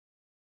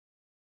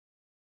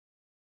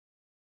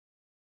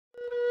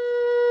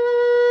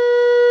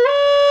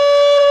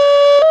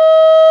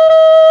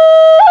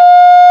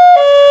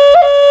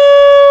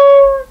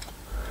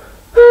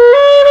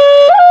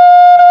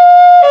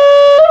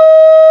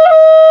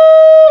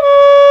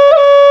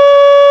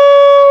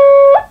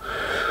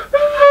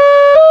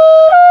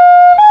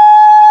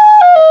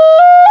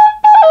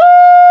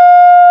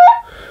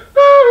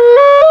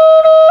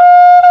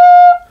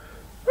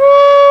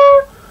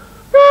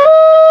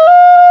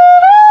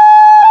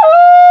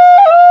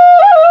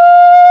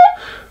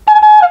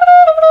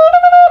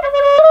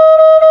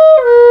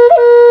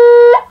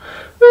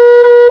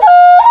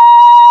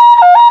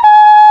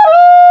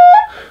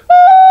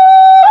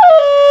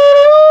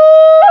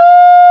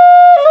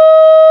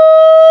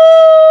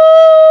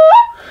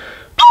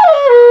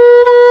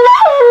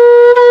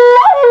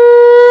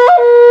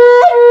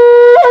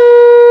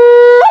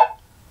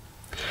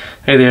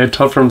Hey there,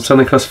 Todd from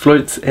Southern Cross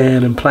Flutes,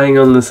 and I'm playing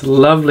on this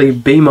lovely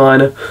B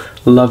minor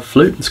love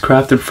flute. It's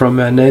crafted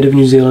from our native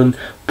New Zealand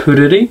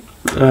Puriri,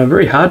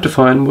 very hard to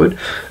find wood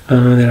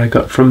that I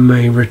got from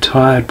a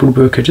retired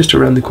woodworker just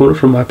around the corner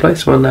from my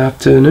place one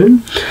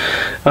afternoon.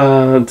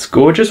 It's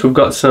gorgeous. We've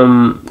got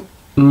some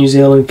New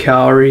Zealand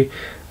kauri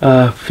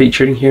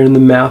featuring here in the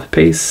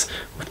mouthpiece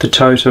with the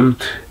totem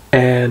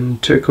and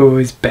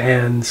turquoise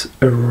bands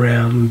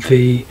around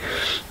the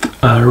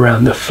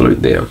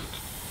flute there.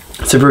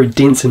 It's a very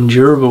dense and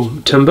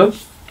durable timber,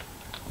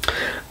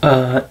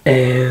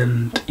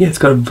 and yeah, it's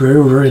got a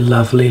very, very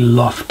lovely,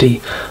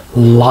 lofty,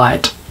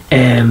 light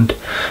and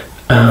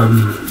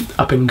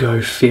up and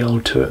go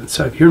feel to it.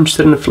 So if you're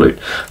interested in a flute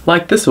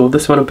like this or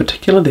this one in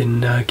particular,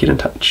 then get in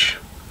touch.